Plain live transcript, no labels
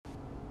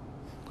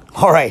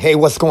All right. Hey,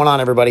 what's going on,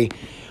 everybody?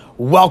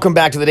 Welcome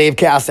back to the Dave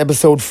Cast,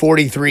 episode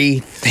 43.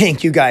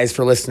 Thank you guys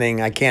for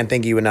listening. I can't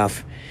thank you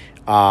enough.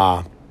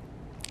 Sorry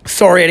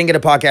I didn't get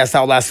a podcast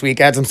out last week.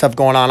 I had some stuff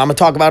going on. I'm going to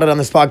talk about it on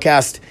this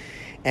podcast.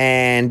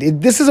 And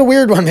this is a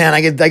weird one, man.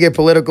 I get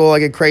political, I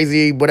get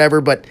crazy, whatever.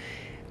 But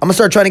I'm going to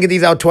start trying to get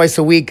these out twice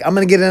a week. I'm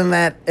going to get into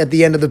that at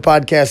the end of the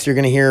podcast. You're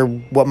going to hear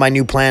what my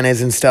new plan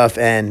is and stuff.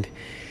 And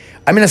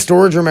I'm in a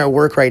storage room at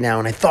work right now,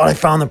 and I thought I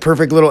found the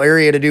perfect little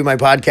area to do my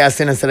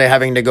podcast in instead of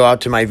having to go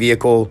out to my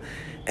vehicle.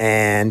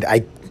 And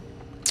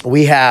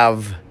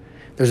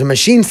there's a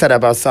machine set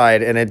up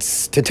outside, and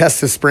it's to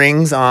test the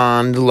springs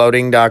on the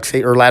loading dock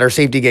or ladder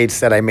safety gates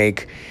that I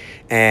make.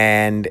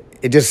 And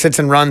it just sits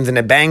and runs, and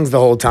it bangs the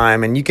whole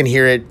time, and you can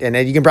hear it, and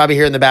you can probably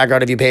hear it in the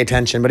background if you pay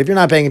attention. But if you're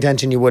not paying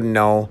attention, you wouldn't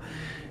know.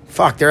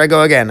 Fuck, there I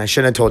go again. I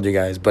shouldn't have told you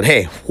guys. But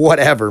hey,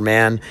 whatever,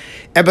 man.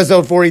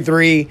 Episode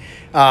 43,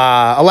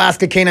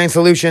 Alaska Canine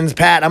Solutions.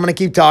 Pat, I'm going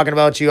to keep talking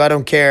about you. I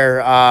don't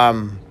care.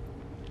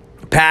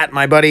 Pat,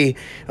 my buddy,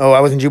 I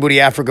was in Djibouti,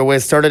 Africa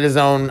with, started his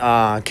own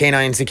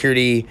canine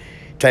security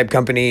type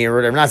company or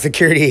whatever. Not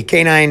security,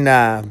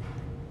 canine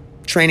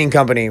training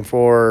company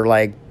for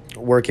like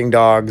working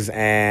dogs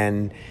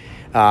and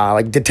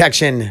like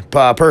detection,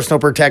 personal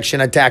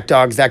protection, attack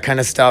dogs, that kind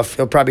of stuff.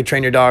 He'll probably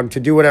train your dog to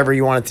do whatever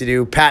you want it to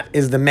do. Pat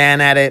is the man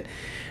at it.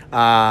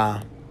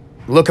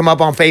 Look him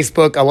up on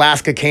Facebook,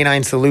 Alaska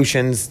Canine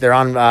Solutions. They're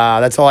on,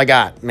 that's all I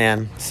got,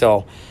 man.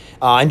 So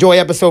enjoy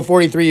episode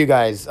 43, you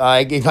guys.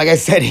 Like I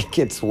said, it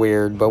gets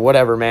weird, but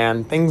whatever,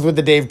 man. Things with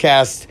the Dave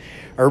Cast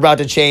are about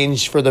to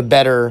change for the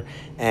better,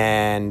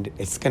 and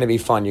it's going to be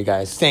fun, you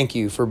guys. Thank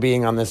you for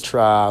being on this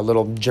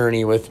little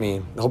journey with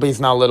me. I hope it's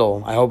not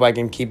little. I hope I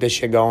can keep this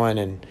shit going,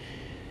 and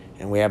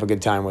we have a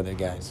good time with it,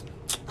 guys.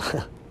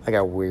 I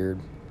got weird.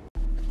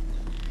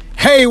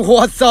 Hey,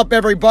 what's up,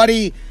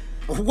 everybody?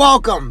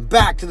 Welcome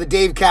back to the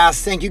Dave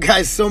Cast. Thank you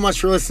guys so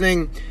much for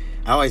listening.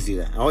 I always do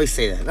that. I always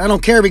say that. I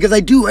don't care because I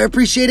do. I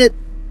appreciate it.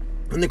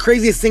 And the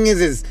craziest thing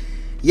is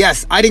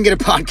yes, I didn't get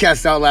a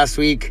podcast out last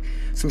week.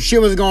 Some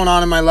shit was going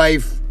on in my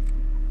life.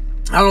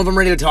 I don't know if I'm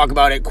ready to talk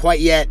about it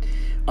quite yet.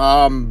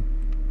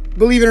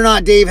 Believe it or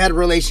not, Dave had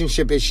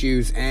relationship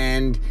issues,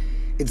 and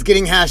it's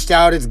getting hashed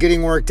out. It's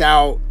getting worked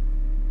out.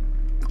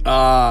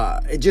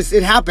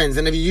 It happens.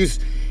 And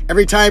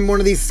every time one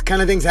of these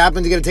kind of things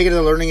happens, you got to take it as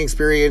a learning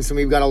experience, and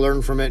we've got to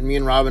learn from it. And me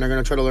and Robin are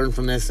going to try to learn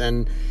from this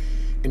and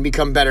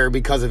become better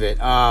because of it.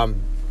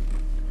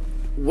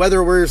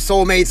 Whether we're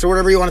soulmates or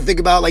whatever you want to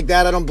think about like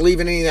that, I don't believe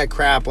in any of that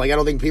crap. Like, I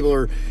don't think people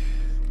are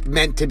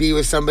meant to be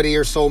with somebody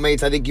or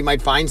soulmates. I think you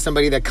might find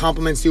somebody that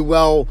complements you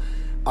well.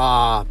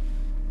 The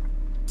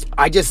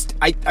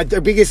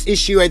biggest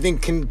issue I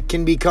think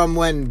can become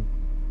when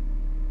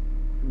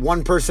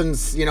one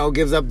person's,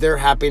 gives up their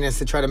happiness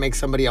to try to make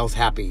somebody else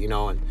happy,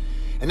 and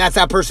that's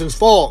that person's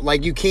fault.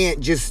 Like, you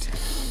can't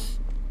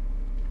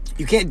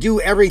do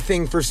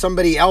everything for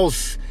somebody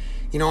else,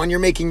 and you're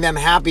making them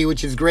happy,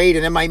 which is great,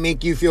 and it might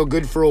make you feel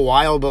good for a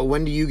while, but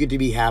when do you get to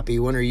be happy?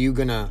 When are you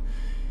gonna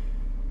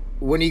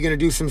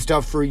do some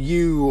stuff for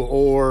you,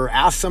 or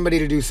ask somebody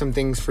to do some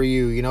things for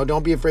you?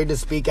 Don't be afraid to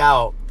speak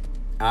out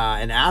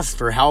and ask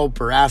for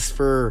help or ask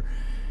for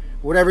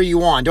whatever you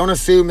want. Don't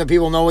assume that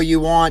people know what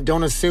you want.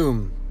 Don't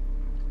assume.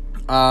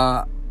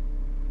 I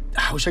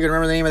wish I could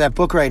remember the name of that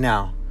book right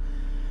now.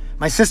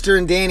 My sister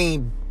and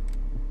Danny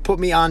put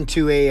me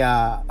onto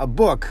a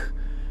book.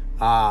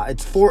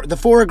 It's The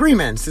Four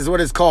Agreements is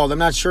what it's called. I'm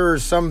not sure,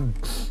 some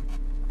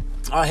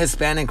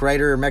Hispanic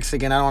writer or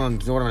Mexican, I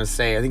don't know what I'm going to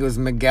say. I think it was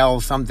Miguel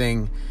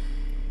something,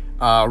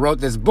 wrote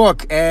this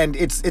book, and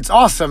it's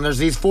awesome. There's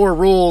these 4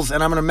 rules,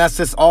 and I'm going to mess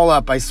this all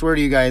up, I swear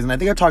to you guys, and I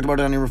think I've talked about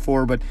it on here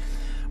before, but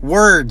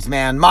words,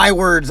 man, my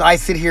words, I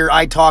sit here,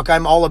 I talk,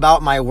 I'm all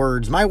about my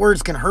words. My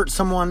words can hurt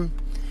someone.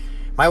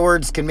 My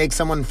words can make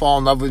someone fall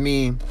in love with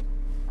me.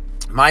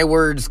 My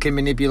words can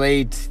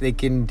manipulate.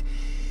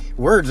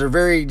 Words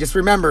are just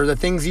remember, the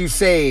things you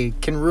say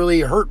can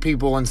really hurt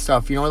people and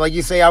stuff. Like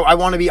you say, I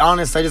want to be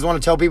honest. I just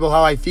want to tell people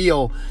how I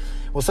feel.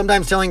 Well,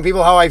 sometimes telling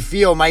people how I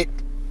feel might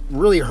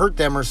really hurt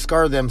them or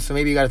scar them. So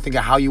maybe you got to think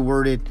of how you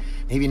word it.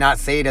 Maybe not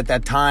say it at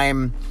that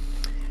time.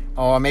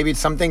 Or maybe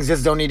some things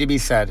just don't need to be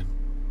said.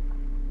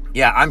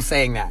 Yeah, I'm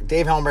saying that.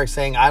 Dave Helmberg's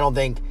saying, I don't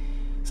think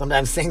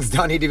sometimes things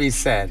don't need to be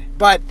said.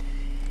 But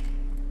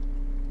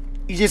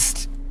you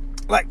just,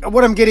 like,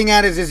 what I'm getting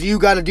at is you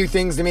got to do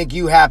things to make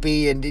you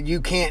happy, and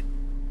you can't.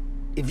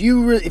 If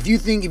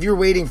you're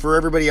waiting for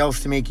everybody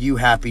else to make you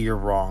happy, you're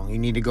wrong. You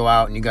need to go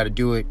out and you got to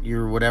do it.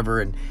 You're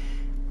whatever. And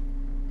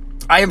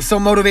I am so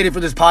motivated for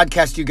this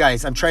podcast, you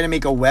guys. I'm trying to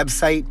make a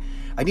website.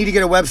 I need to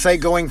get a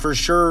website going for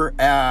sure.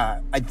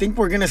 I think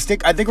we're gonna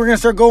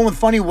start going with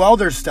funny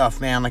welder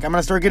stuff, man. Like, I'm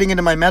gonna start getting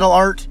into my metal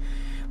art,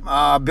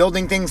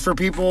 building things for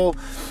people.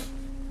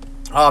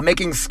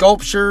 Making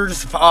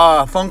sculptures,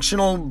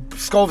 functional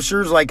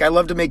sculptures. Like, I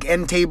love to make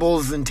end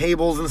tables and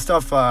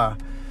stuff.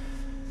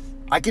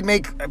 I could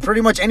make pretty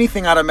much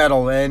anything out of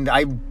metal, and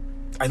I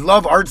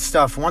love art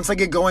stuff. Once I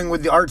get going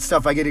with the art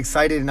stuff, I get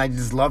excited, and I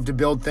just love to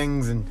build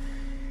things. And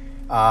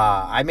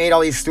I made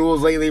all these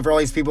stools lately for all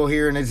these people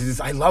here, and it's just,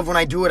 I love when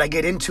I do it. I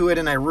get into it,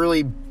 and I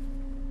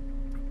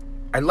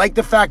like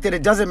the fact that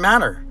it doesn't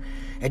matter.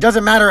 It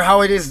doesn't matter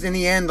how it is in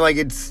the end. Like,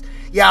 it's,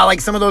 yeah,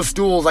 like some of those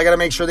stools, I got to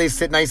make sure they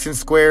sit nice and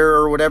square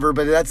or whatever,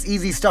 but that's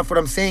easy stuff. What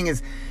I'm saying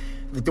is,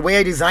 the way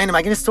I design them,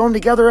 I can just throw them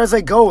together as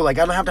I go. Like,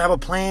 I don't have to have a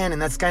plan,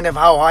 and that's kind of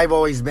how I've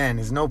always been,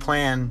 is no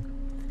plan.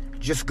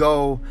 Just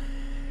go.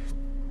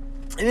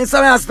 And in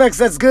some aspects,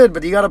 that's good,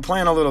 but you got to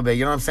plan a little bit.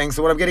 You know what I'm saying?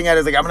 So what I'm getting at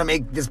is, like, I'm going to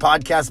make this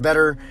podcast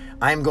better.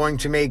 I'm going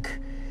to make,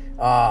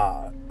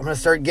 I'm going to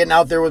start getting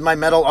out there with my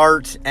metal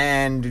art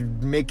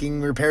and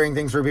repairing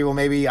things for people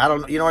maybe. I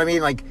don't, you know what I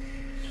mean? Like,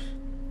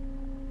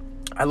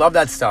 I love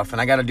that stuff,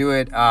 and I got to do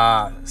it.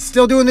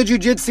 Still doing the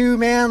jiu-jitsu,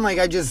 man. Like,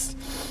 I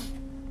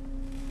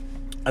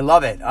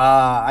love it.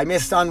 I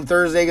missed on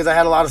Thursday because I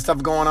had a lot of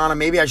stuff going on, and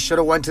maybe I should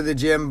have went to the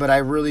gym, but I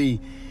really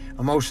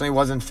emotionally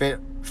wasn't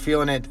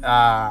feeling it.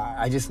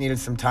 I just needed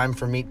some time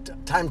to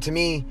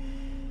me.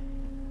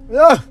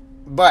 Ugh.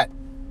 But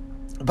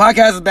the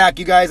podcast is back,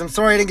 you guys. I'm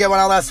sorry I didn't get one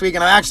out last week,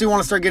 and I actually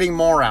want to start getting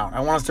more out.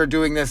 I want to start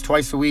doing this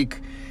twice a week.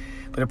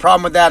 But the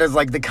problem with that is,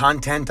 like, the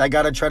content. I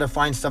got to try to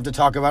find stuff to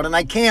talk about. And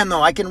I can,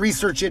 though. I can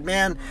research it,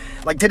 man.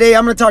 Like, today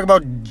I'm going to talk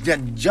about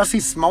Jussie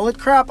Smollett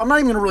crap. I'm not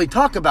even going to really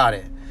talk about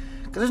it,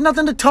 because there's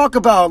nothing to talk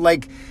about.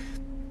 Like,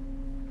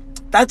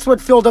 that's what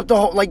filled up the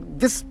whole, like,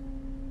 this,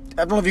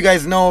 I don't know if you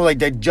guys know, like,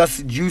 that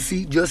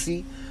Jussie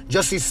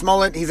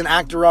Smollett. He's an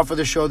actor off of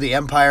the show The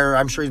Empire.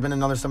 I'm sure he's been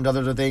in some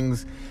other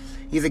things.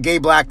 He's a gay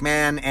black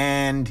man,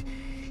 and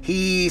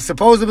he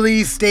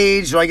supposedly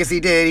staged, or I guess he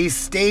did, he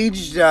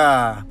staged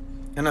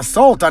an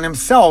assault on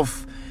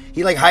himself.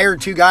 He, like,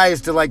 hired two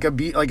guys to,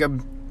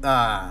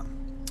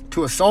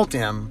 to assault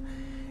him,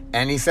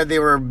 and he said they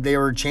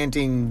were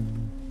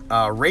chanting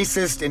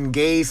racist and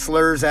gay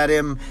slurs at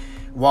him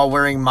while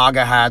wearing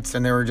MAGA hats,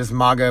 and they were just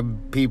MAGA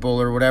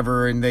people or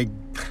whatever, and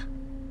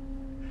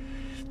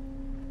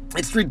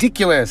it's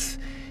ridiculous.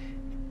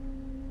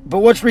 But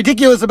what's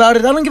ridiculous about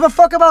it, I don't give a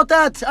fuck about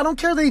that. I don't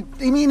care.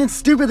 It's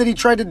stupid that he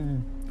tried to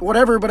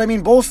whatever, but I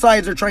mean, both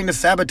sides are trying to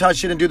sabotage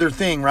shit and do their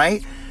thing,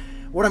 right?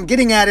 What I'm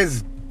getting at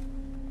is,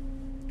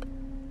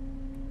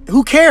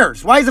 who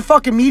cares? Why is the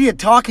fucking media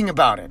talking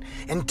about it?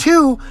 And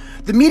two,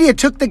 the media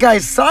took the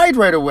guy's side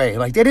right away.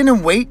 Like, they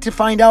didn't wait to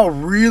find out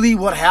really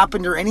what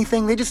happened or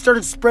anything. They just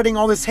started spreading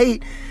all this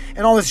hate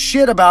and all this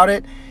shit about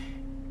it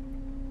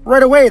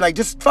right away. Like,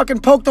 just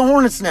fucking poke the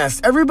hornet's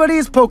nest. Everybody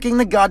is poking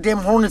the goddamn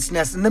hornet's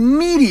nest, and the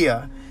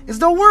media is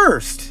the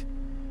worst.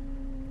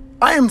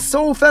 I am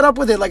so fed up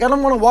with it. Like, I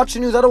don't want to watch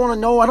the news. I don't want to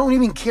know. I don't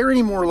even care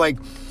anymore. Like,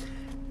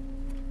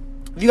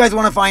 if you guys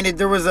want to find it,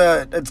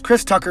 it's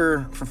Chris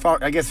Tucker,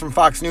 from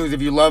Fox News.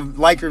 If you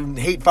like or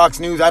hate Fox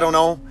News, I don't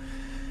know.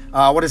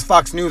 What is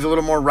Fox News? A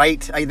little more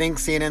right, I think.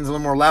 CNN's a little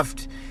more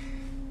left.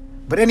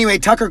 But anyway,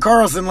 Tucker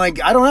Carlson,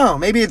 like, I don't know.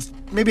 Maybe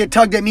it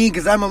tugged at me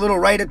because I'm a little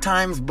right at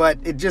times, but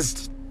it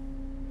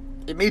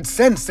made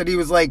sense that he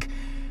was like,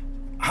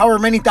 however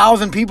many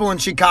thousand people in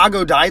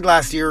Chicago died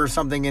last year or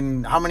something,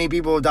 and how many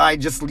people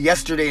died just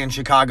yesterday in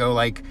Chicago.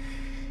 Like,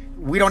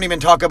 we don't even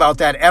talk about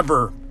that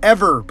ever,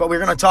 but we're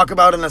going to talk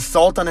about an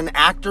assault on an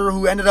actor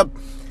who ended up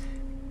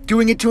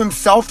doing it to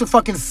himself to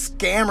fucking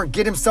scam or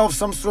get himself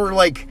some sort of,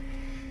 like,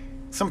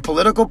 some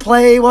political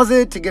play, was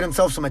it? To get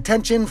himself some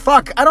attention?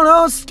 Fuck, I don't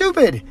know, it's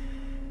stupid.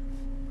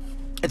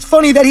 It's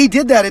funny that he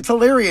did that. It's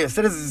hilarious.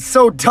 It is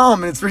so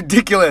dumb and it's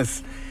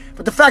ridiculous.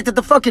 But the fact that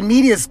the fucking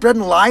media is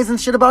spreading lies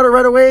and shit about it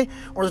right away,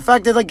 or the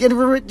fact that, like,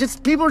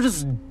 people are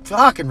just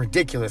fucking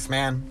ridiculous,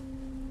 man.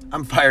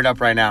 I'm fired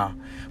up right now.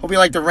 Hope you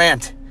like the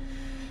rant.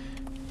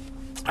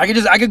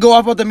 I could go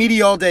off about the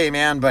media all day,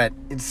 man, but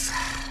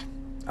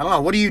I don't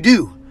know. What do?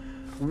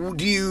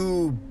 Do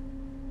you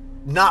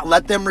not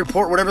let them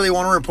report whatever they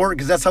want to report?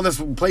 Because that's how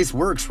this place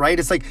works, right?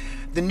 It's like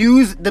the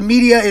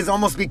media is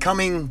almost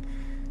becoming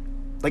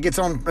like it's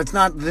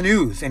not the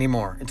news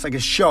anymore. It's like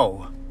a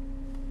show.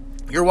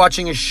 You're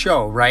watching a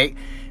show, right?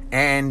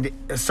 And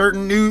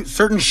certain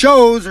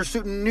shows or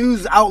certain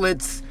news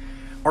outlets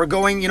are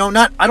going,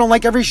 I don't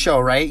like every show,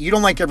 right? You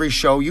don't like every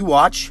show you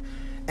watch.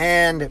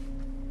 And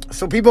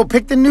so people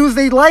pick the news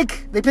they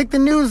like. They pick the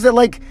news that,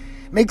 like,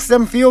 makes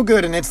them feel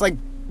good, and it's like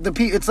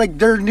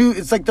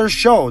their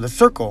show, the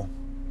circle.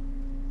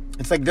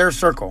 It's like their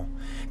circle.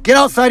 Get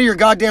outside of your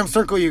goddamn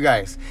circle, you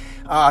guys.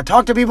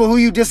 Talk to people who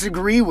you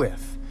disagree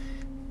with.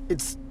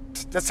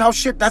 That's how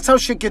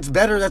shit gets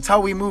better. That's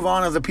how we move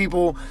on as a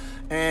people.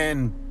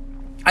 And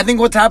I think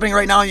what's happening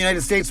right now in the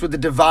United States with the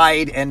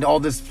divide and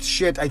all this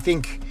shit, I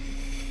think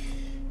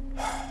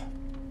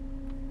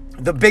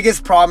the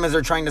biggest problem is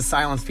they're trying to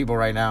silence people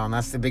right now, and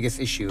that's the biggest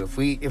issue.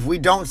 If we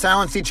don't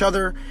silence each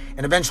other,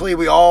 and eventually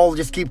we all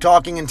just keep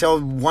talking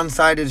until one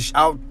side is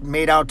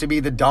made out to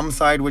be the dumb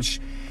side, which,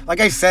 like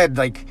I said,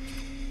 like,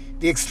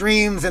 the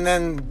extremes and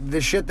then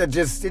the shit that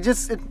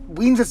it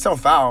weans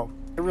itself out.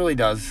 It really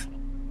does.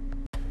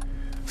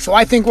 So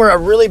I think where a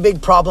really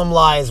big problem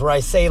lies, where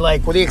I say,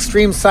 like, the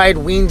extreme side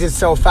weans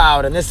itself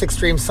out, and this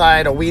extreme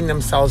side will wean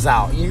themselves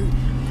out. You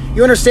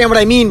understand what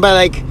I mean by,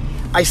 like,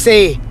 I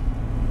say,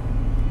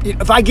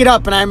 if I get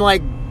up and I'm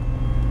like,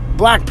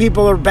 black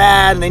people are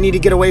bad and they need to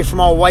get away from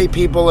all white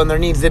people and there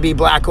needs to be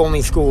black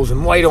only schools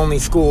and white only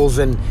schools.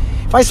 And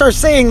if I start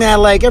saying that,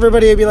 like,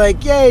 everybody would be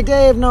like, yay,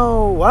 Dave,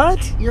 no,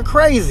 what? You're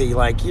crazy.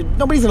 Like,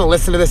 nobody's going to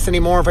listen to this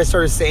anymore if I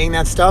started saying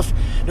that stuff.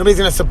 Nobody's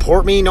going to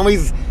support me.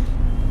 Nobody's,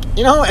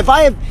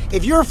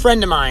 if you're a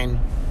friend of mine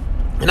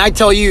and I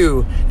tell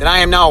you that I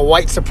am now a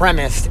white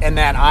supremacist and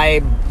that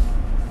I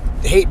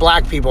hate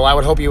black people, I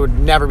would hope you would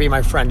never be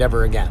my friend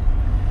ever again.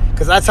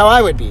 Because that's how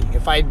I would be.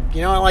 If I,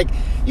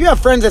 you have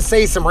friends that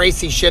say some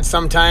racy shit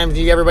sometimes.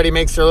 Everybody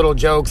makes their little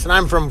jokes. And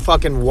I'm from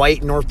fucking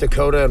white North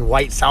Dakota and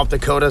white South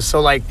Dakota. So,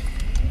 like,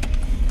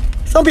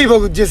 some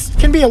people just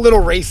can be a little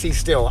racy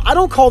still. I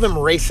don't call them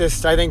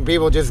racist. I think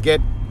people just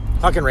get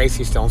fucking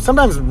racy still.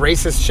 Sometimes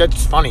racist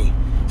shit's funny.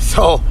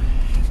 So,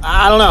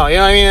 I don't know. You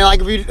know what I mean?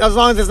 Like, as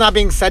long as it's not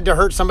being said to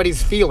hurt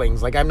somebody's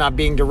feelings. Like, I'm not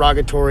being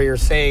derogatory or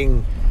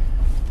saying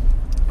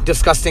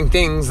disgusting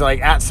things,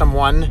 like, at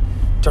someone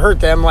to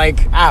hurt them.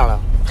 Like, I don't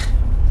know.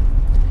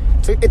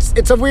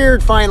 It's a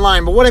weird fine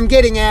line. But what I'm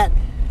getting at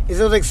is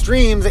those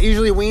extremes that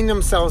usually wean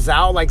themselves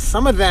out. Like,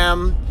 some of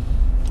them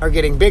are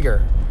getting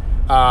bigger.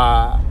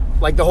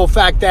 Like the whole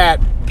fact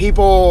that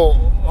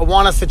people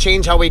want us to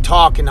change how we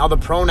talk and how the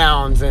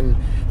pronouns, and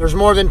there's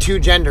more than two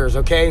genders,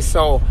 okay?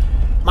 So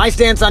my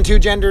stance on two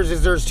genders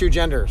is there's two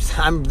genders.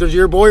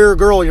 You're a boy or a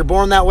girl. You're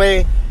born that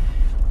way.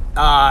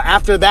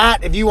 After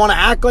that, if you want to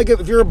act like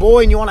if you're a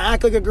boy and you want to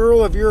act like a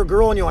girl, if you're a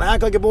girl and you want to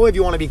act like a boy, if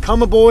you want to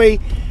become a boy,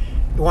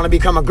 you want to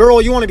become a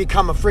girl, you want to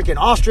become a freaking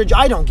ostrich,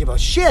 I don't give a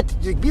shit.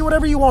 Just be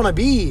whatever you want to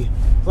be,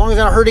 as long as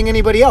you're not hurting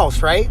anybody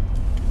else, right?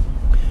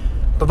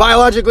 But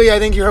biologically, I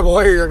think you're a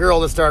boy or you're a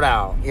girl to start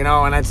out, and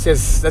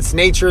that's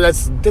nature.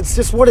 That's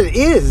just what it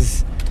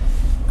is.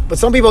 But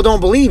some people don't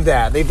believe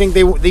that. They think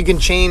they can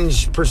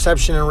change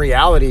perception and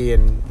reality,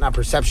 and not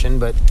perception,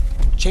 but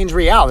change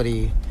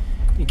reality.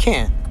 You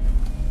can't.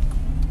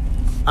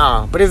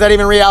 But is that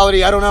even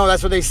reality? I don't know.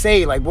 That's what they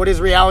say. Like, what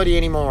is reality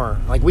anymore?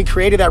 Like, we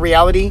created that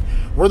reality.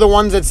 We're the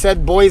ones that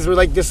said boys were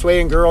like this way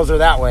and girls are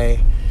that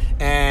way.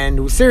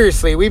 And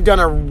seriously, we've done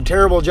a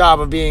terrible job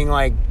of being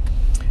like,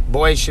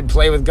 boys should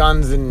play with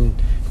guns and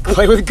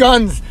play with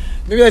guns.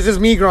 Maybe that's just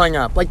me growing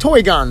up. Like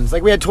toy guns.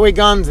 Like we had toy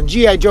guns and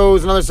G.I.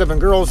 Joes and other stuff.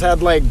 And girls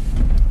had like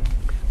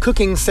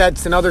cooking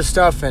sets and other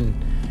stuff and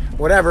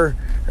whatever.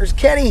 There's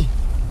Kenny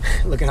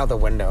looking out the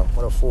window.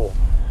 What a fool.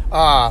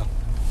 I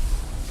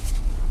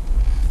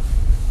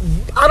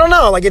don't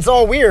know. Like, it's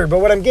all weird. But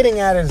what I'm getting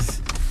at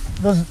is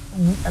those,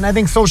 and I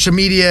think social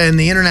media and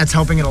the internet's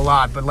helping it a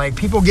lot. But like,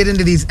 people get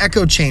into these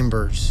echo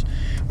chambers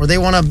where they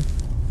want to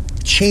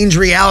change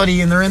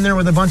reality, and they're in there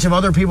with a bunch of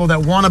other people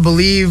that want to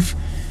believe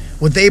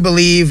what they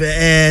believe,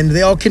 and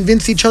they all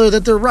convince each other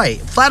that they're right.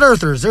 Flat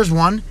earthers, there's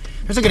one.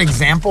 There's a good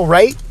example,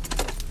 right?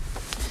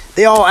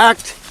 They all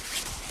act.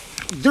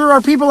 There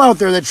are people out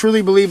there that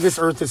truly believe this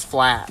earth is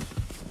flat.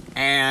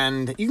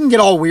 And you can get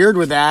all weird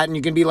with that, and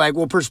you can be like,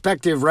 well,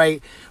 perspective,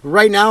 right?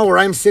 Right now, where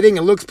I'm sitting,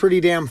 it looks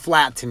pretty damn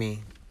flat to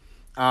me.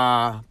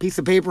 Piece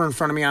of paper in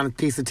front of me on a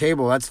piece of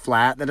table, that's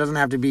flat. That doesn't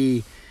have to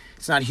be,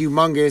 it's not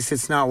humongous,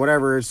 it's not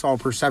whatever, it's all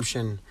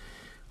perception.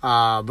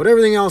 But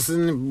everything else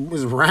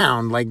is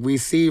round. Like, we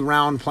see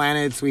round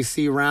planets, we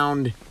see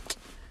round,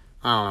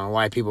 I don't know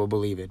why people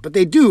believe it, but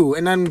they do.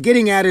 And I'm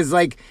getting at is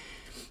like,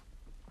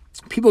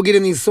 people get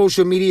in these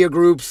social media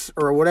groups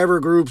or whatever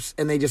groups,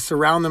 and they just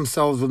surround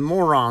themselves with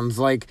morons.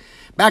 Like,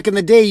 back in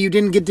the day, you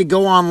didn't get to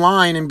go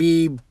online and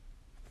be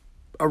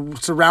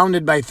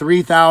surrounded by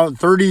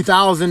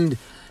 30,000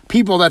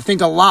 people that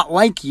think a lot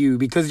like you,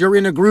 because you're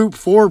in a group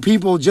for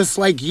people just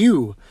like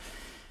you.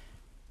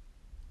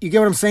 You get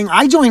what I'm saying?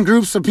 I join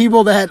groups of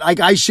people that, like,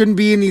 I shouldn't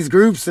be in these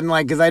groups, and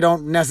like, because I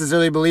don't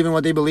necessarily believe in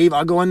what they believe,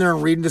 I'll go in there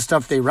and read the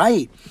stuff they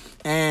write.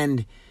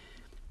 And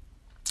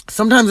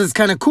sometimes it's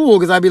kind of cool,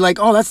 because I'd be like,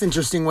 oh, that's an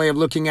interesting way of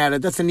looking at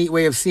it. That's a neat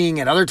way of seeing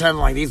it. Other times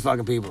I'm like, these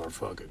fucking people are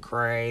fucking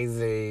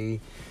crazy.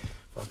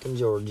 Fucking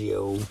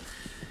Giorgio.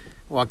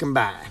 Walking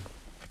by.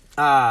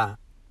 I'm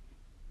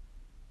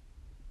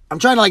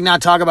trying to like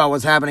not talk about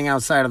what's happening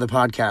outside of the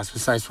podcast,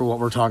 besides for what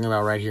we're talking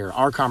about right here.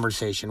 Our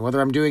conversation.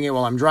 Whether I'm doing it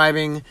while I'm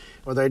driving,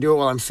 whether I do it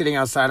while I'm sitting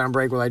outside on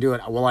break, will I do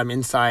it while I'm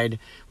inside,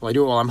 will I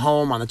do it while I'm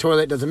home, on the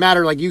toilet, doesn't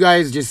matter. Like, you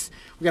guys just,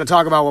 we got to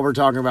talk about what we're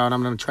talking about, and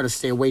I'm going to try to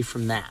stay away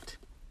from that.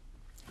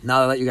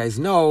 Now that I let you guys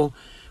know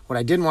what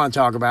I didn't want to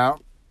talk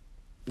about,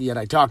 yet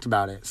I talked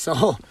about it.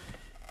 So,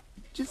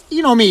 just,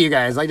 you know me, you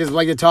guys. I just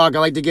like to talk. I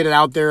like to get it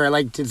out there. I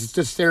like to, it's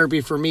just therapy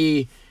for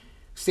me,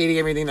 stating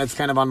everything that's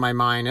kind of on my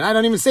mind. And I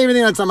don't even say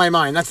everything that's on my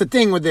mind. That's the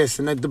thing with this.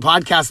 And the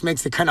podcast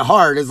makes it kind of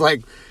hard. Is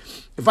like,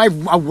 if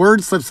a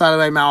word slips out of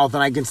my mouth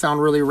and I can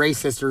sound really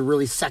racist or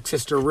really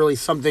sexist or really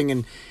something,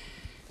 and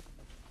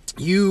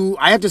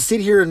I have to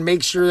sit here and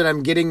make sure that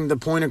I'm getting the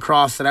point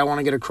across that I want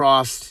to get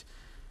across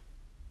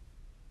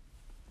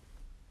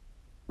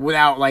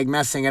without like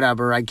messing it up,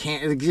 or I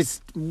can't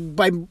just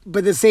but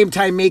at the same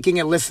time making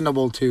it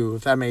listenable too,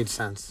 if that made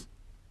sense.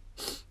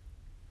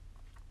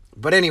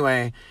 But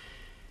anyway,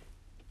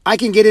 I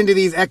can get into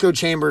these echo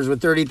chambers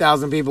with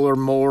 30,000 people or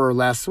more or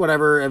less,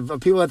 whatever, of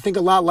people that think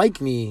a lot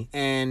like me.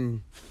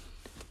 And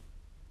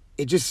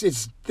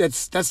that's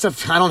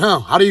stuff. I don't know.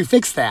 How do you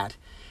fix that?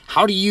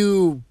 How do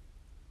you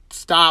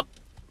stop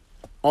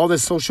all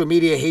this social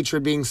media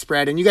hatred being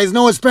spread? And you guys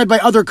know it's spread by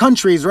other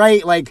countries,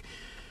 right? Like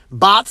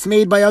bots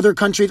made by other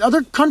countries.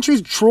 Other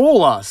countries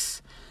troll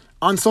us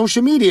on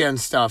social media and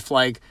stuff.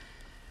 Like,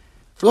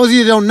 for those of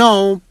you who don't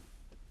know,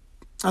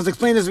 I was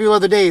explaining this to you the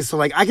other day. So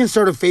like I can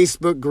start a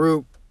Facebook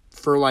group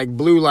for like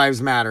Blue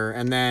Lives Matter,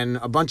 and then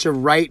a bunch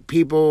of right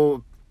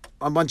people,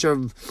 a bunch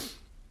of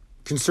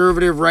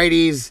conservative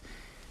righties,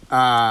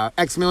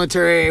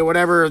 ex-military,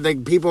 whatever, the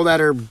people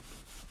that are, you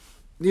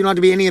don't have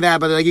to be any of that,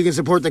 but like you can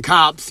support the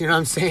cops, you know what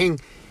I'm saying?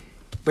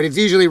 But it's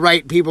usually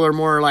right people are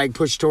more like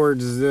pushed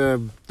towards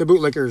the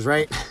bootlickers,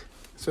 right?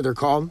 That's what they're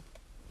called.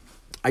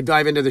 I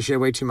dive into the shit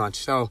way too much.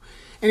 So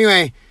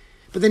anyway,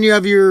 but then you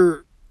have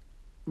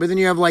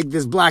like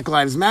this Black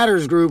Lives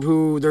Matters group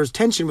who there's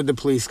tension with the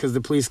police because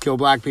the police kill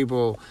black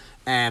people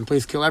and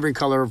police kill every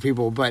color of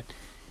people. But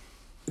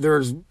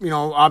there's,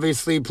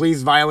 obviously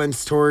police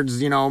violence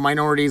towards,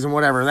 minorities and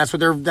whatever. That's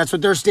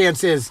what their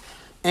stance is.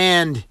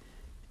 And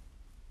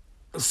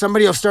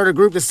somebody will start a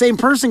group. The same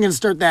person can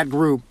start that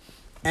group.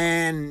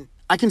 And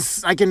I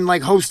can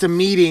like host a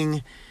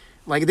meeting.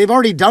 Like they've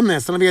already done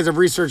this. Some of you guys have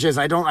researched this.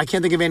 I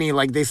can't think of any.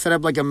 Like they set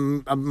up like a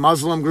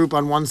Muslim group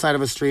on one side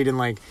of a street and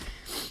like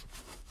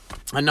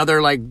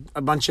another, like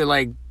a bunch of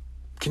like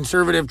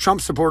conservative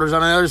Trump supporters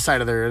on the other side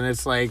of there. And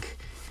it's like,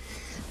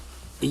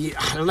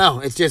 I don't know.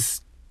 It's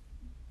just,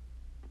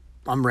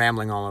 I'm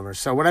rambling all over.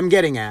 So what I'm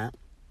getting at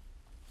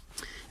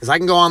is I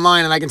can go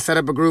online and I can set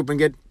up a group and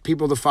get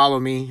people to follow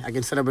me. I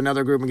can set up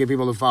another group and get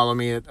people to follow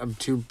me of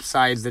two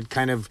sides that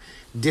kind of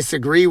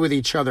disagree with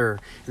each other,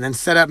 and then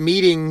set up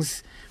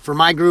meetings for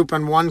my group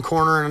on one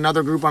corner and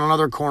another group on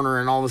another corner.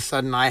 And all of a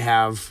sudden I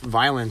have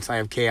violence, I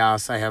have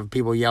chaos, I have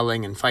people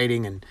yelling and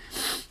fighting, and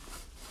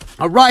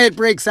a riot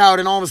breaks out.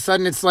 And all of a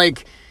sudden it's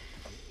like,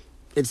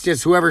 it's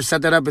just whoever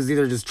set that up is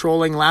either just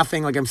trolling,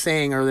 laughing like I'm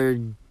saying,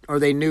 or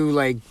they knew,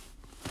 like,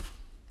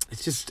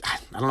 it's just,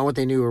 I don't know what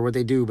they knew or what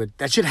they do, but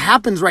that shit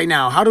happens right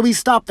now. How do we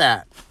stop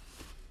that?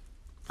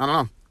 I don't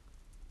know.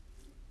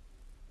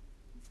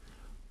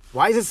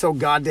 Why is it so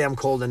goddamn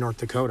cold in North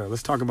Dakota?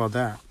 Let's talk about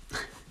that.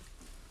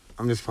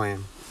 I'm just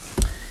playing.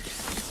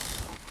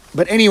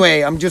 But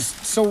anyway,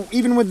 so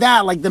even with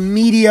that, like the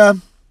media,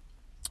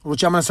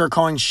 which I'm going to start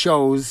calling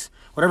shows,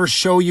 whatever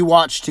show you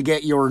watch to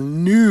get your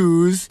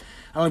news.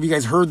 I don't know if you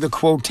guys heard the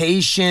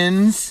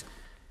quotations,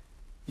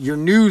 your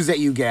news that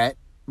you get,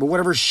 but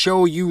whatever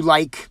show you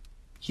like,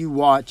 you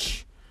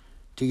watch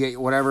to get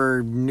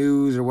whatever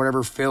news or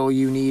whatever fill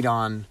you need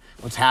on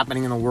what's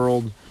happening in the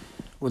world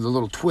with a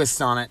little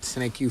twist on it to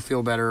make you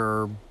feel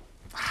better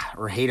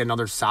or hate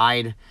another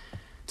side.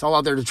 It's all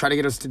out there to try to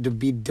get us to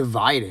be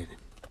divided.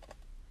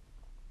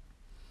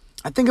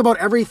 I think about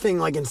everything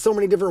like in so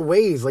many different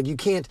ways. Like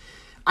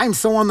I'm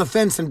so on the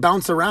fence and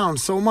bounce around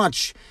so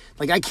much.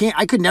 Like I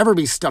could never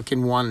be stuck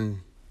in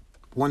one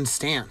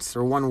stance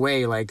or one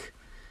way. Like,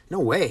 no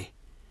way.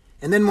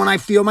 And then when I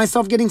feel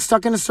myself getting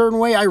stuck in a certain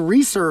way, I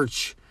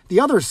research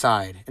the other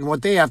side and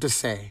what they have to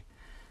say.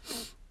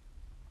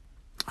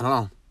 I don't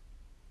know.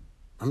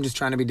 I'm just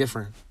trying to be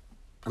different.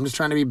 I'm just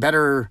trying to be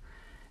better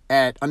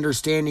at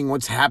understanding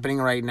what's happening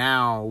right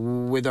now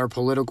with the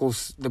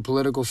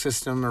political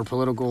system or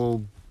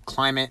political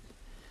climate.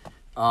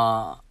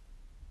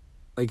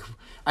 Like,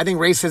 I think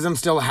racism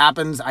still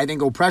happens. I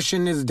think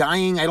oppression is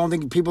dying. I don't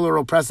think people are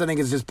oppressed. I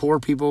think it's just poor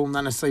people,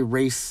 not necessarily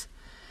race.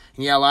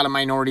 And yeah, a lot of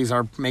minorities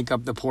make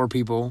up the poor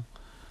people.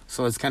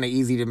 So it's kind of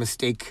easy to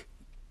mistake,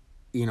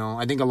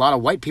 I think a lot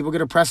of white people get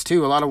oppressed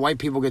too. A lot of white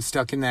people get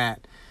stuck in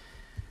that,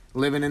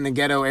 living in the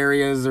ghetto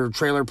areas or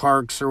trailer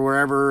parks or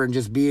wherever and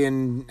just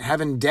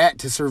having debt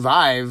to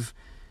survive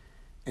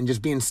and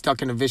just being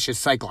stuck in a vicious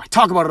cycle. I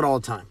talk about it all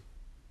the time.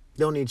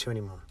 Don't need to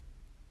anymore.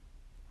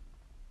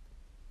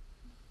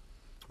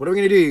 What are we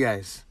going to do, you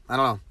guys? I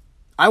don't know.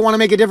 I want to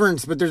make a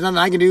difference, but there's nothing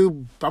I can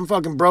do. I'm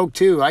fucking broke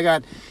too.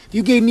 If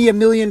you gave me $1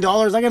 million,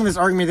 I got in this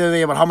argument the other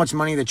day about how much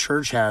money the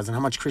church has and how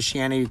much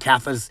Christianity,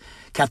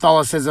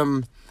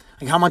 Catholicism,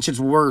 like how much it's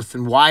worth,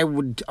 and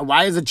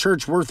why is a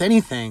church worth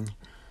anything?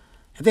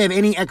 If they have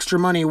any extra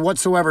money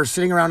whatsoever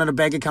sitting around in a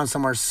bank account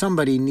somewhere,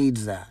 somebody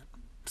needs that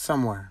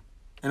somewhere.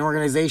 An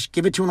organization,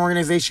 give it to an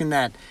organization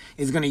that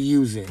is going to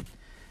use it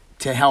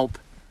to help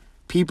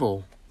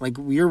people. Like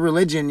your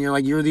religion,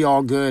 you're the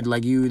all good.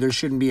 Like there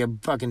shouldn't be a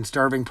fucking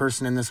starving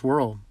person in this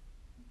world.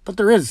 But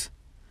there is.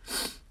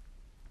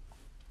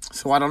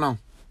 So I don't know.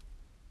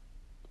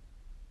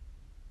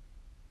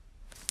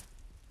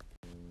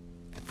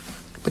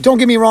 But don't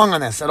get me wrong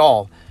on this at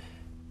all.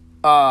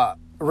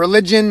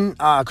 Religion,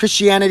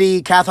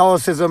 Christianity,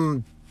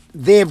 Catholicism,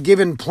 they have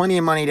given plenty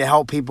of money to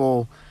help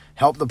people,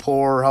 help the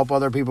poor, help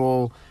other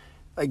people.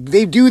 Like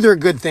they do their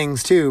good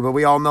things too, but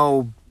we all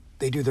know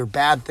they do their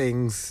bad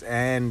things,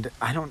 and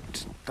I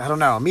don't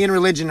know. Me and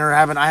religion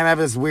I have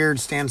this weird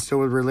standstill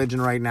with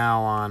religion right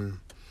now on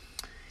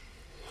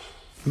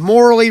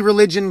morally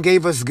religion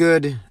gave us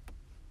good.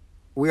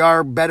 We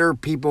are better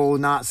people,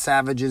 not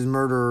savages,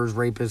 murderers,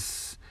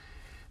 rapists,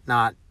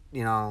 not,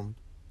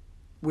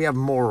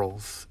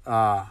 morals.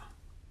 To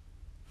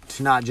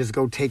not just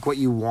go take what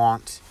you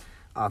want.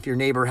 If your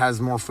neighbor has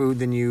more food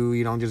than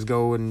you don't just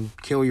go and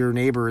kill your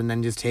neighbor and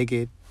then just take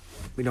it.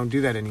 We don't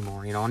do that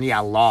anymore, and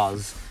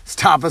laws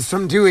stop us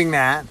from doing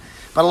that.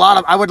 But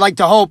I would like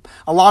to hope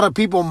a lot of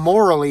people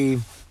morally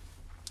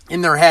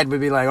in their head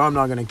would be like, oh, I'm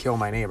not going to kill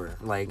my neighbor.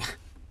 Like,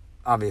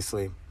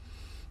 obviously.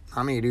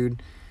 Not me,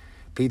 dude.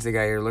 Pizza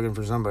guy here looking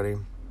for somebody.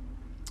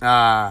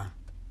 I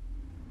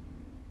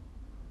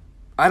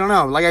don't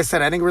know. Like I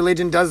said, I think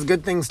religion does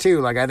good things too.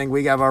 Like, I think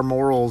we have our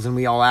morals and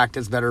we all act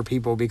as better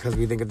people because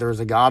we think that there's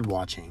a God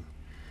watching.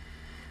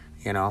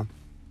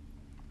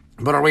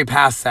 But are we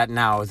past that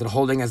now? Is it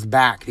holding us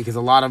back? Because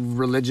a lot of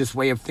religious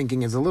way of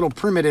thinking is a little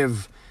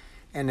primitive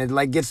and it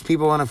gets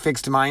people in a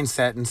fixed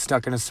mindset and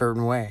stuck in a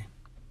certain way.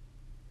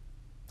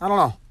 I don't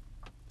know.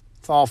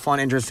 It's all fun,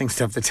 interesting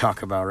stuff to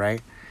talk about,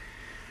 right?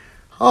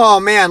 Oh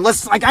man,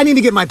 I need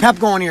to get my pep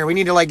going here. We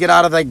need to get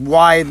out of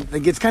why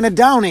it's kind of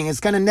downing. It's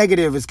kind of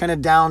negative. It's kind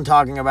of down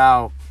talking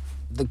about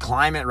the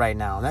climate right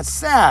now. And that's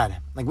sad.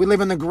 We live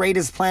on the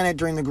greatest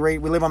planet we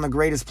live on the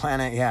greatest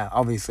planet. Yeah,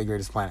 obviously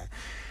greatest planet.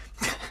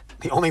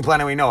 The only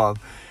planet we know of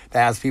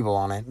that has people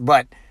on it.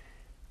 But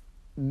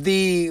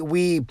we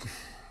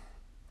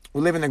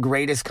live in the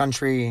greatest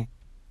country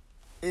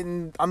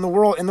in the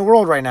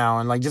world right now.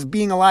 And just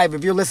being alive,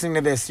 if you're listening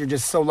to this, you're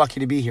just so lucky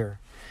to be here.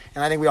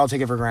 And I think we all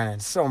take it for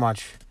granted so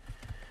much.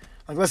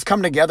 Let's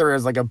come together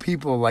as a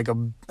people,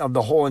 of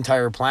the whole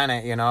entire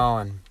planet,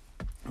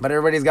 but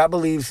everybody's got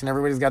beliefs and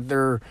everybody's got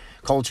their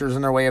cultures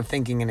and their way of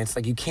thinking. And it's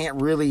you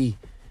can't really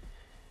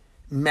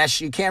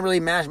mesh it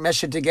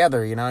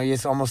together. You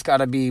just almost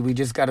we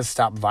just got to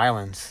stop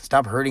violence,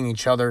 stop hurting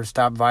each other,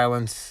 stop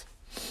violence,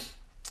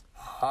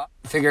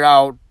 figure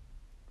out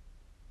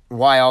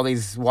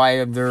there's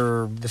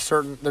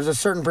a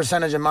certain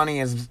percentage of money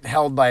is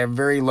held by a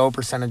very low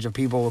percentage of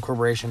people,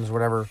 corporations,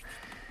 whatever.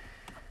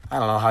 I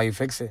don't know how you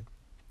fix it.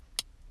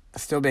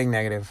 Still being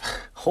negative.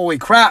 Holy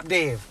crap,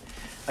 Dave.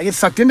 I get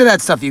sucked into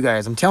that stuff, you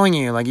guys. I'm telling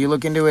you, you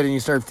look into it and you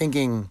start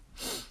thinking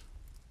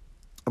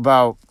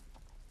about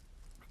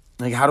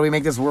how do we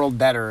make this world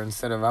better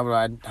instead of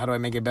how do I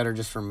make it better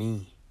just for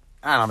me?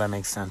 I don't know if that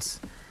makes sense.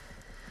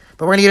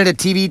 But we're going to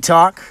get into TV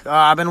talk.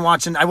 I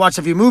watched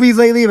a few movies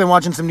lately. I've been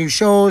watching some new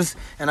shows,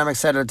 and I'm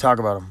excited to talk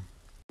about them.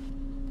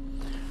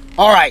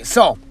 All right,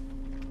 so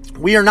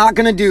we are not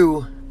going to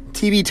do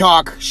TV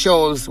talk,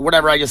 shows,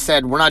 whatever I just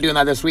said. We're not doing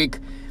that this week.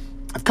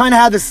 I've kind of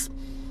had this,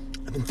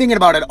 I've been thinking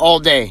about it all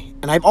day,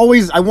 and I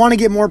want to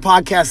get more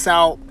podcasts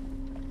out.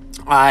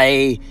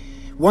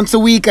 Once a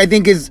week, I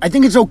think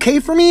it's okay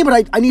for me,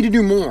 but I need to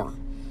do more.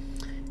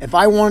 If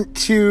I want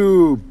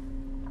to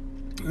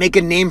make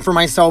a name for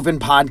myself in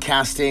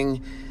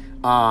podcasting,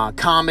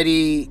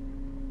 comedy,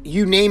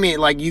 you name it,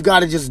 you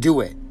got to just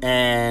do it.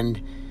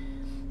 And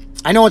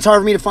I know it's hard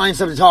for me to find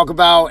stuff to talk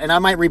about, and I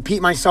might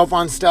repeat myself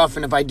on stuff,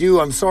 and if I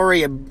do, I'm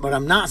sorry, but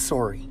I'm not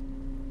sorry.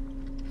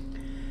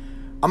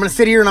 I'm going to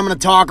sit here and I'm going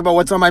to talk about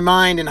what's on my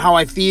mind and how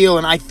I feel,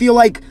 and I feel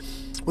like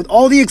with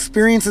all the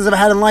experiences I've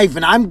had in life,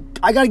 and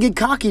I got to get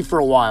cocky for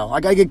a while.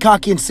 I got to get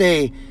cocky and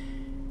say,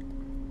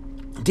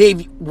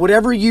 Dave,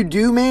 whatever you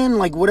do, man,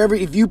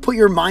 if you put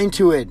your mind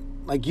to it,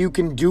 you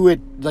can do it,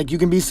 you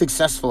can be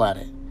successful at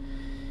it.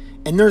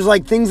 And there's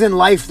things in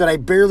life that I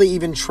barely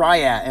even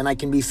try at, and I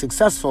can be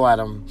successful at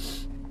them.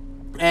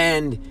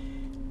 And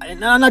I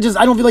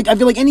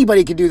feel like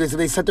anybody could do this if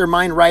they set their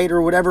mind right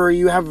or whatever.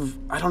 You have,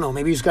 I don't know,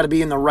 maybe you just got to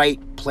be in the right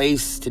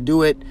place to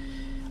do it.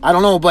 I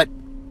don't know, but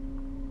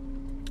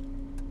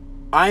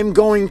I'm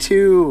going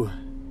to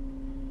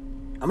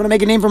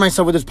make a name for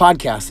myself with this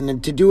podcast,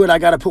 and to do it, I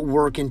got to put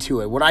work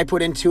into it. What I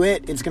put into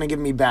it, it's going to give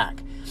me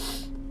back.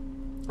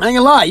 I ain't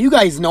gonna lie, you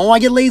guys know I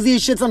get lazy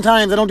as shit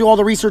sometimes. I don't do all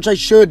the research I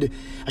should.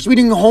 I should be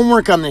doing the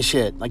homework on this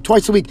shit,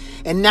 twice a week.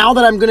 And now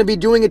that I'm going to be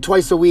doing it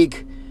twice a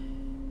week,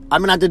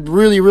 I'm going to have to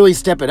really, really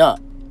step it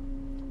up.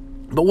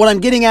 But what I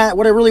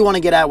really want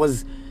to get at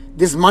was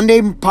this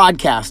Monday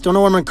podcast. Don't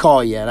know what I'm going to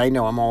call it yet. I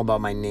know I'm all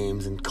about my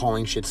names and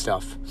calling shit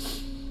stuff.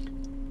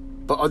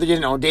 But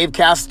Dave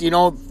Cast, you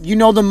know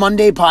the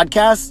Monday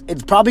podcast,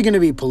 it's probably going to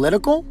be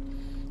political.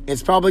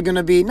 It's probably going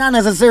to be, not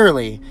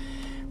necessarily,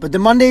 but the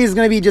Monday is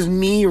going to be just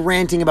me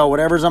ranting about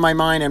whatever's on my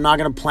mind. I'm not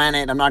going to plan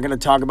it. I'm not going to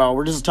talk about,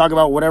 we're just talking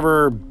about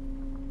whatever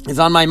is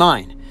on my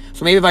mind.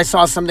 So maybe if I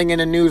saw something in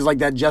the news like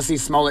that Jussie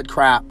Smollett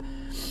crap,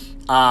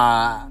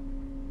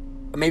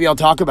 maybe I'll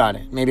talk about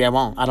it. Maybe I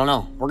won't. I don't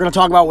know. We're going to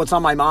talk about what's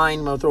on my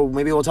mind.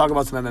 Maybe we'll talk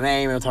about some MMA.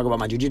 Maybe we'll talk about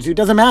my jiu-jitsu. It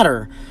doesn't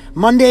matter.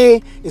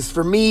 Monday is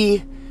for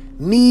me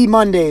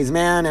Mondays,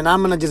 man. And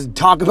I'm going to just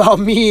talk about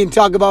me and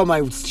talk about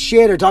my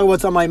shit or talk about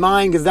what's on my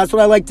mind, because that's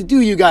what I like to do,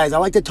 you guys. I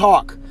like to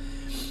talk.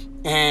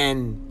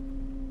 And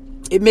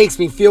it makes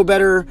me feel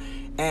better.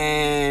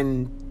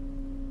 And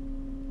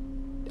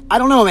I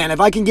don't know, man. If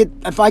I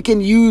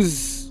can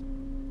use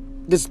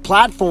this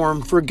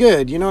platform for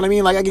good, you know what I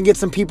mean? I can get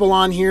some people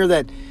on here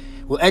that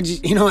will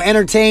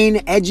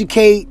entertain,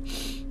 educate,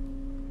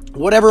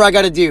 whatever I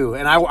got to do.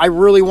 And I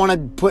really want to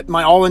put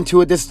my all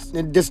into it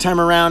this time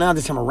around. Not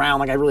this time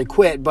around, I really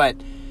quit, but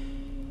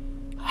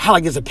I had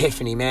like this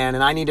epiphany, man,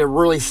 and I need to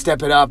really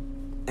step it up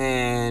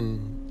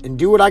and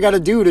do what I got to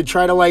do to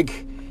try to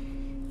like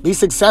be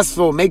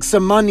successful, make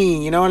some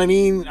money, you know what I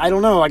mean? I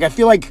don't know. Like, I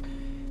feel like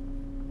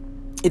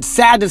it's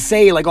sad to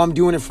say, like, oh, I'm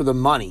doing it for the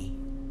money,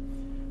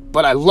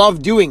 but I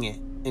love doing it.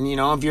 And, you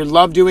know, if you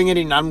love doing it,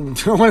 and I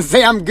don't want to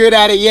say I'm good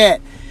at it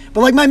yet,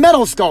 but like my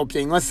metal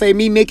sculpting, let's say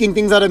me making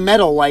things out of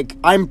metal, like,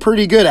 I'm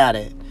pretty good at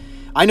it.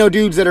 I know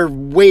dudes that are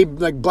way,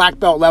 like, black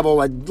belt level.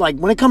 Like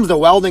when it comes to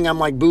welding, I'm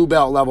like blue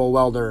belt level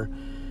welder.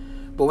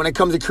 But when it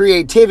comes to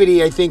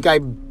creativity, I think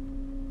I'm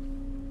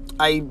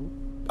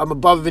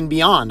above and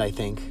beyond, I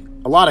think.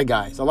 A lot of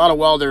guys, a lot of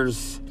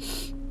welders,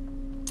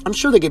 I'm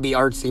sure they could be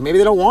artsy. Maybe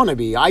they don't want to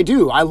be. I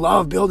do. I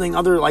love building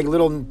other, like,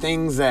 little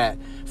things that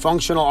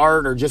functional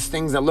art or just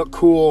things that look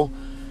cool.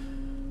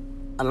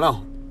 I don't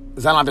know.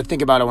 Because I don't have to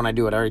think about it when I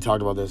do it. I already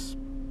talked about this.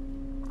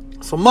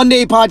 So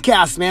Monday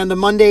podcast, man. The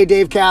Monday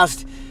Dave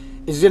cast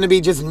is going to be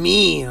just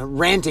me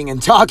ranting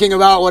and talking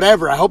about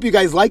whatever. I hope you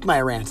guys like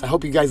my rants. I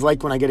hope you guys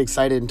like when I get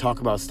excited and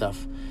talk about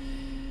stuff.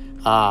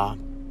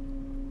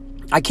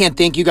 I can't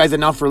thank you guys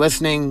enough for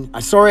listening.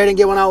 I'm sorry I didn't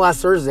get one out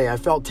last Thursday. I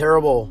felt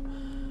terrible.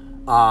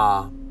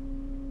 But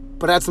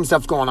I had some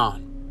stuff going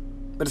on.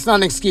 But it's not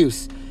an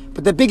excuse.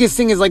 But the biggest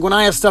thing is, like, when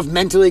I have stuff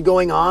mentally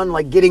going on,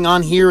 like getting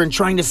on here and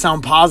trying to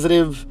sound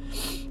positive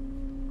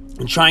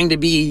and trying to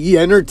be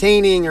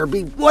entertaining or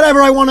be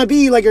whatever I want to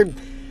be, like,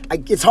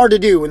 it's hard to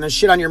do when there's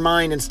shit on your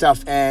mind and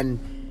stuff. And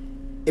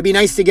it'd be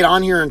nice to get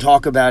on here and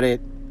talk about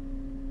it.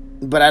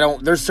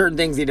 But there's certain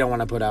things you don't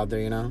want to put out there,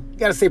 you know? You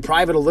got to stay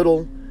private a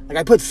little. Like,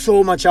 I put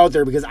so much out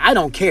there because I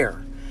don't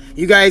care.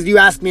 You guys, you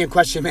ask me a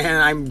question, man,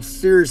 and I'm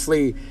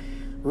seriously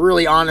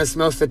really honest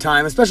most of the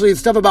time. Especially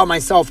stuff about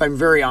myself, I'm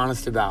very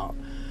honest about.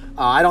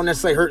 I don't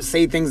necessarily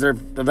say things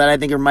that I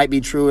think might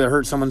be true that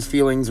hurt someone's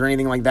feelings or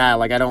anything like that.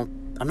 Like, I don't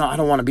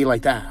want to be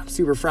like that. I'm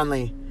super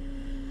friendly.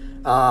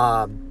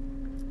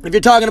 If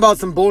you're talking about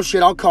some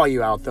bullshit, I'll call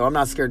you out, though. I'm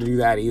not scared to do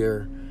that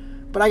either.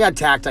 But I got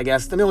tact, I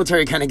guess. The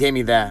military kind of gave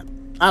me that.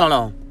 I don't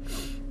know.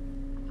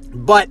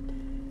 But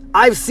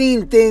I've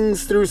seen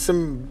things through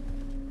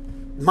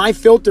my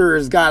filter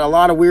has got a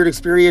lot of weird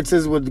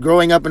experiences with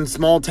growing up in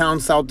small town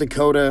South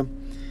Dakota,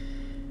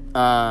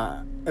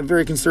 a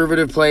very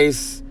conservative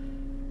place,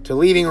 to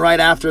leaving right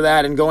after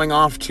that and going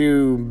off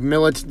to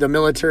the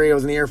military. I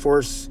was in the Air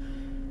Force,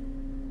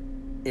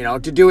 you know,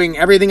 to doing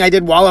everything I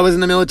did while I was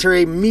in the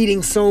military,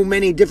 meeting so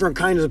many different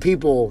kinds of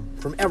people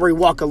from every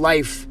walk of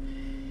life,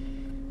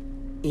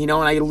 you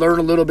know, and I learn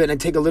a little bit and I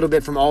take a little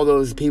bit from all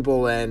those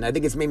people, and I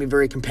think it's made me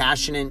very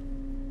compassionate.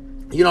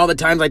 You know, all the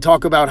times I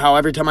talk about how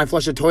every time I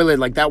flush a toilet,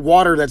 like that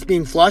water that's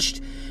being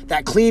flushed,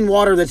 that clean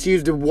water that's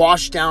used to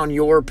wash down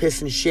your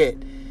piss and shit,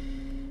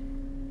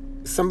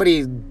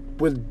 somebody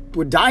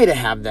would die to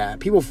have that.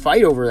 People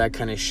fight over that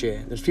kind of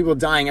shit. There's people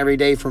dying every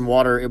day from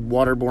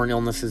waterborne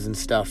illnesses and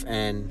stuff,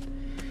 and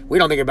we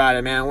don't think about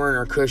it, man. We're in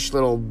our cush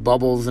little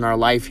bubbles in our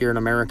life here in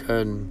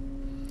America,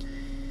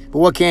 but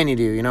what can you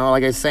do? You know,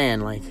 like I was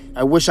saying, like,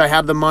 I wish I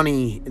had the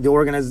money,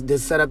 to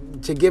set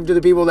up, to give to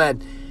the people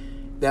that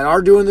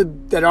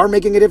are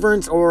making a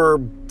difference, or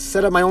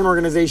set up my own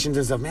organizations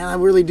and stuff. Man, I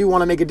really do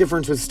want to make a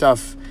difference with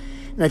stuff.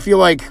 And I feel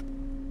like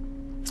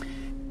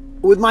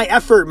with my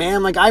effort,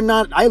 man, like, I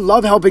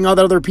love helping out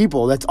other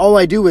people. That's all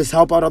I do is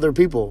help out other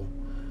people.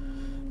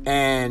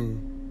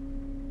 And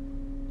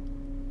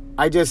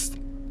I just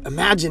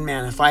imagine,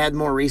 man, if I had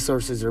more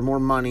resources or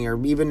more money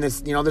or even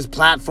this, you know, this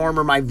platform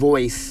or my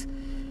voice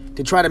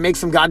to try to make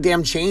some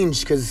goddamn change,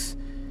 because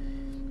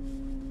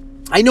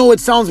I know it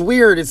sounds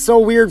weird. It's so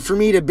weird for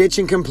me to bitch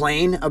and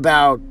complain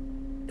about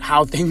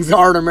how things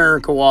are in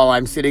America while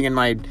I'm sitting in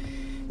my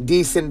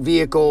decent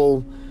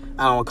vehicle.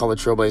 I don't want to call the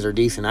Trailblazer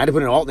decent. I had to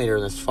put an alternator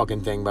in this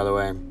fucking thing, by the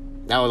way.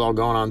 That was all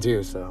going on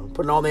too, so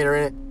put an alternator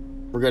in it.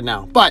 We're good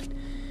now. But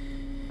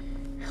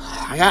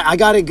I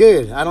got it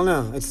good. I don't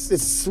know.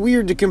 It's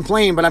weird to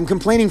complain, but I'm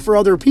complaining for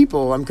other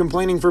people. I'm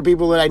complaining for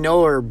people that I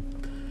know are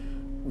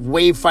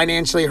way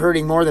financially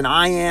hurting more than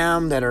I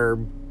am, they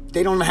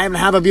don't even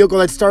have a vehicle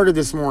that started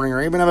this morning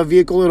or even have a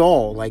vehicle at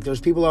all. Like,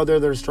 there's people out there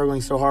that are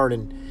struggling so hard,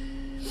 and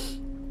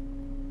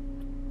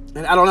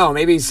I don't know,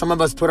 maybe some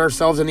of us put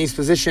ourselves in these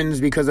positions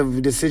because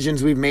of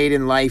decisions we've made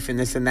in life and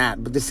this and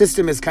that, but the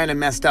system is kind of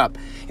messed up,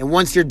 and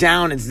once you're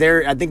down, it's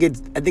there. I think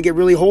it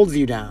really holds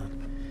you down,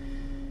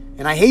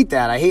 and I hate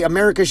that.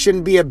 America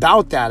shouldn't be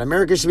about that.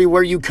 America should be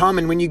where you come,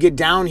 and when you get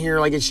down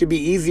here, like, it should be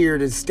easier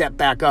to step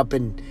back up,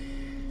 and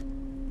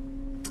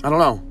I don't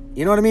know.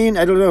 You know what I mean?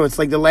 I don't know. It's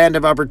like the land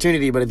of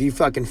opportunity, but if you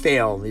fucking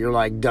fail, you're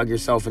like dug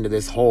yourself into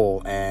this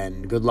hole,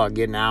 and good luck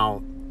getting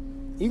out.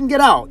 You can get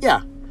out,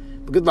 yeah,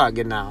 but good luck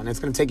getting out, and it's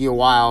going to take you a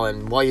while,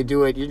 and while you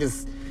do it, you're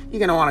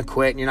going to want to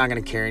quit, and you're not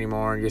going to care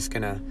anymore. You're just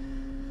going to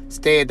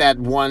stay at that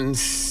one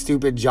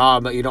stupid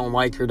job that you don't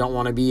like or don't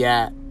want to be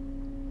at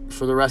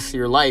for the rest of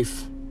your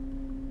life.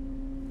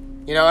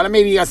 You know, and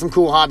maybe you got some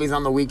cool hobbies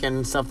on the weekend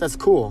and stuff. That's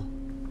cool.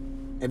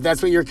 If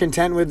that's what you're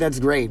content with, that's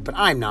great, but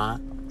I'm not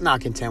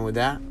content with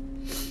that.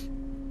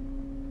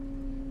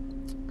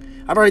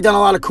 I've already done a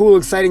lot of cool,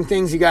 exciting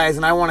things, you guys,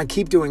 and I want to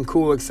keep doing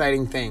cool,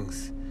 exciting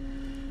things.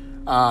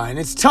 And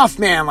it's tough,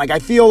 man. Like, I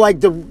feel like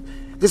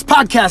this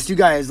podcast, you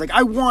guys, like,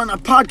 I want a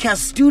podcast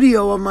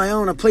studio of my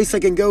own, a place I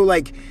can go.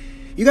 Like,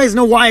 you guys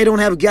know why I don't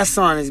have guests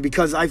on is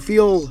because I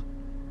feel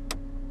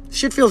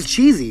shit feels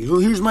cheesy. Well,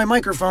 here's my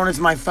microphone, it's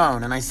my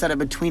phone, and I set it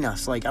between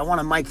us. Like, I want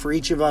a mic for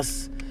each of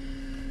us.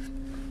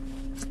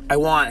 I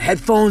want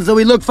headphones that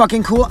we look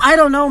fucking cool. I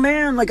don't know,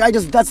 man. Like,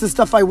 that's the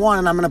stuff I want,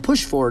 and I'm going to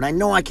push for it. I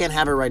know I can't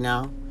have it right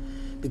now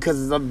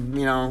because of,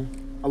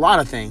 a lot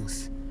of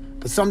things.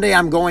 But someday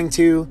I'm going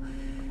to,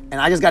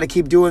 and I just got to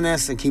keep doing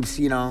this and keep,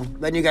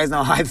 letting you guys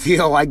know how I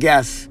feel, I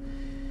guess.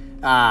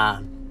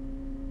 I'm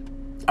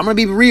going to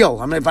be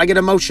real. If I get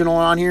emotional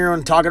on here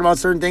and talking about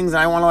certain things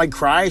and I want to, like,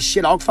 cry,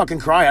 shit, I'll fucking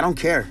cry. I don't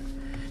care.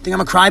 Think I'm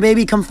a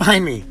crybaby? Come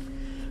find me.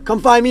 Come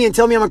find me and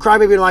tell me I'm a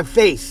crybaby to my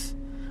face.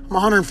 I'm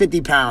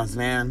 150 pounds,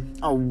 man.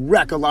 I'll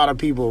wreck a lot of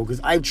people because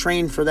I've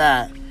trained for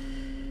that.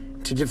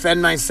 To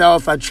defend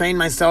myself. I've trained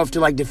myself to,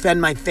 like,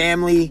 defend my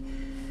family.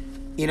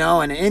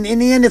 And in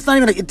the end, it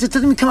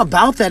doesn't become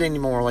about that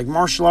anymore. Like,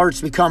 martial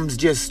arts becomes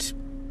just,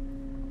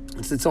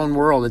 it's its own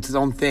world. It's its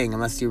own thing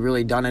unless you've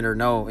really done it or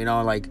know.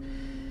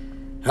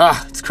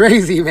 It's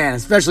crazy, man.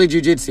 Especially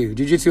jiu-jitsu.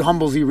 Jiu-jitsu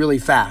humbles you really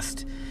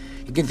fast.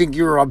 You can think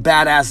you're a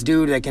badass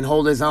dude that can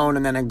hold his own,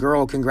 and then a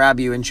girl can grab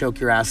you and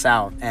choke your ass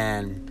out.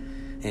 And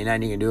ain't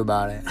nothing you can do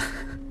about it.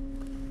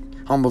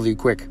 Humbles you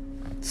quick.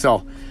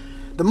 So,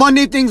 the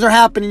Monday things are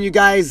happening, you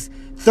guys.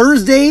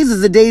 Thursdays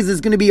is the days that's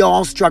going to be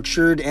all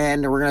structured,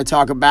 and we're going to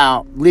talk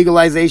about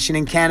legalization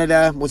in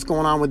Canada, what's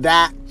going on with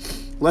that.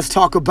 Let's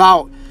talk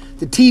about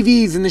the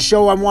TVs and the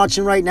show I'm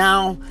watching right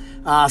now.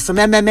 Some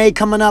MMA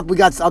coming up.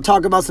 I'll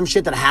talk about some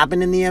shit that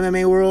happened in the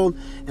MMA world,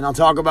 and I'll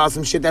talk about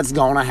some shit that's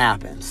going to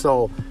happen.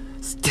 So,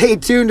 stay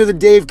tuned to the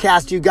Dave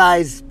Cast, you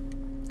guys.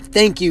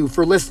 Thank you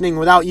for listening.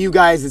 Without you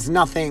guys, it's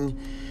nothing.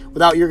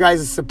 Without your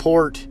guys'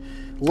 support,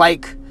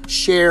 like,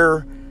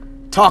 share,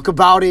 talk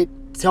about it,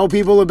 tell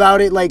people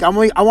about it. Like, I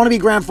want to be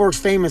Grand Forks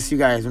famous, you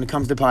guys, when it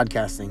comes to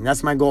podcasting.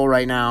 That's my goal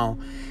right now.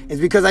 It's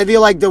because I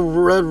feel like the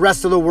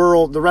rest of the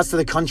world, the rest of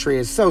the country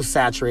is so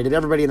saturated.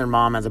 Everybody and their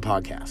mom has a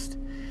podcast.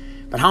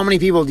 But how many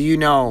people do you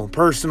know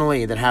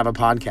personally that have a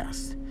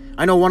podcast?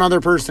 I know one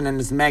other person,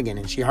 and it's Megan,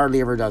 and she hardly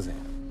ever does it.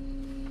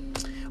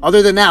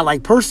 Other than that,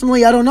 like,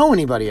 personally, I don't know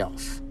anybody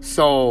else.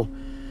 So,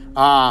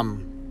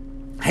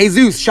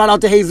 Jesus, shout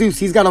out to Jesus.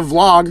 He's got a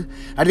vlog.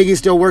 I think he's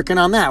still working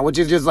on that, which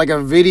is just like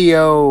a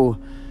video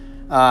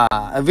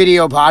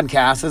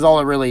podcast is all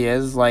it really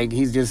is. Like,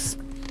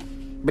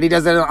 but he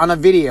does it on a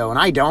video, and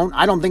I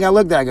don't think I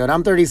look that good.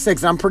 I'm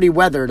 36, and I'm pretty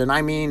weathered, and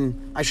I don't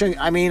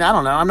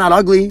know. I'm not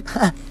ugly.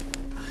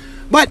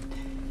 But,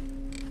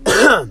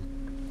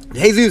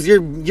 Jesus,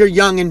 you're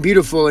young and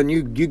beautiful, and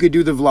you could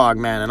do the vlog,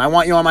 man. And I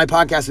want you on my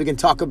podcast so we can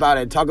talk about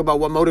it. Talk about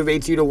what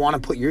motivates you to want to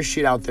put your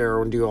shit out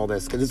there and do all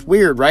this. Because it's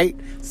weird, right?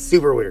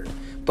 Super weird.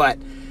 But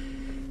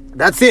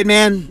that's it,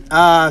 man.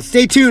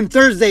 Stay tuned.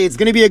 Thursday, it's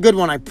going to be a good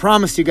one. I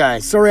promise you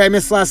guys. Sorry I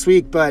missed last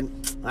week, but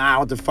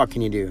what the fuck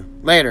can you do?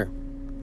 Later.